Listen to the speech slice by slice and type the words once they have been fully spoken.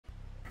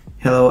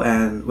Hello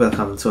and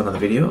welcome to another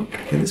video.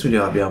 In this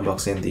video I'll be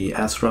unboxing the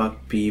AsRock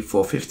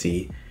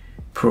B450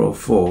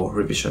 PRO4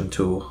 revision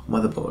 2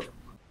 motherboard.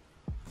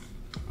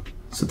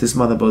 So this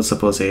motherboard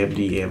supports AMD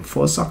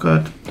AM4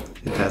 socket,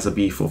 it has a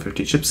B450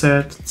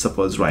 chipset, it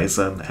supports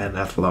Ryzen and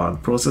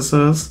Athlon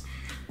processors,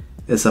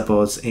 it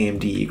supports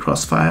AMD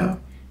Crossfire,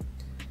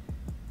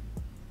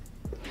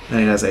 and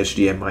it has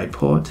HDMI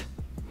port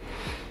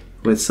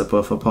with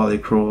support for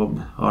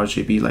polychrome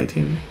RGB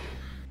lighting.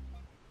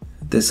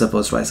 This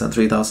supports Ryzen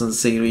 3000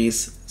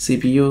 series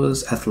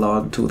CPUs,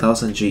 Athlon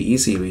 2000G E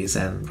series,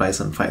 and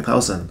Ryzen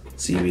 5000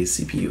 series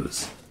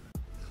CPUs.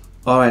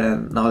 Alright,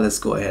 and now let's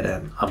go ahead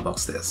and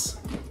unbox this.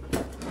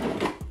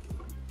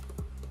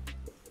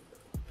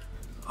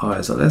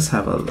 Alright, so let's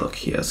have a look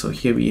here. So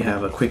here we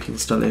have a quick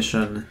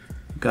installation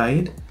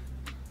guide,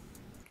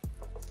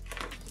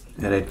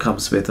 and it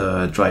comes with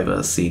a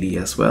driver CD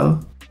as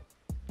well.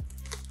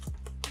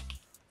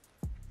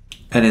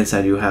 And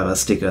inside you have a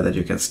sticker that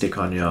you can stick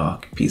on your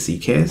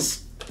PC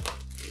case.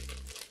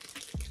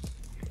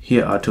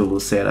 Here are two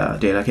SATA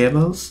data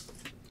cables.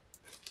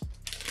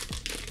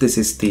 This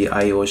is the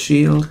I/O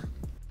shield.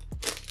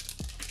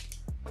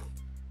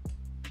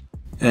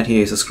 And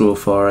here is a screw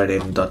for an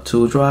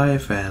M.2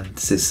 drive, and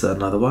this is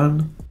another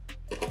one.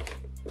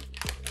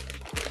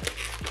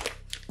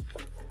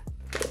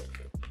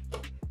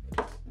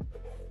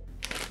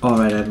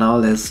 Alright, and now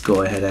let's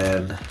go ahead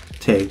and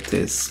take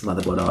this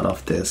motherboard out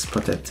of this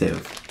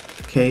protective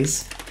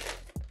case.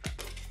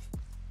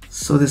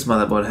 So this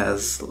motherboard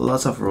has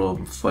lots of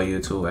room for you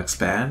to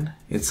expand.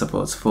 It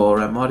supports 4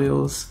 RAM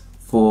modules,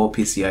 4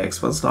 PCI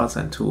X1 slots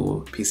and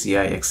 2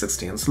 PCI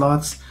X16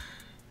 slots,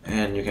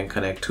 and you can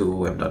connect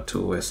 2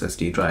 M.2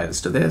 SSD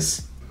drives to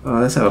this.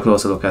 Let's have a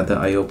closer look at the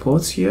I/O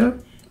ports here.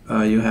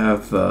 You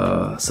have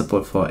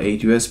support for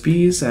 8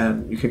 USBs,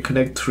 and you can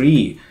connect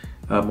 3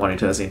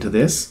 monitors into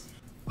this.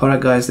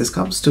 Alright guys, this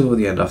comes to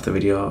the end of the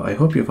video. I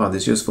hope you found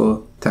this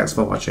useful. Thanks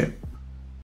for watching.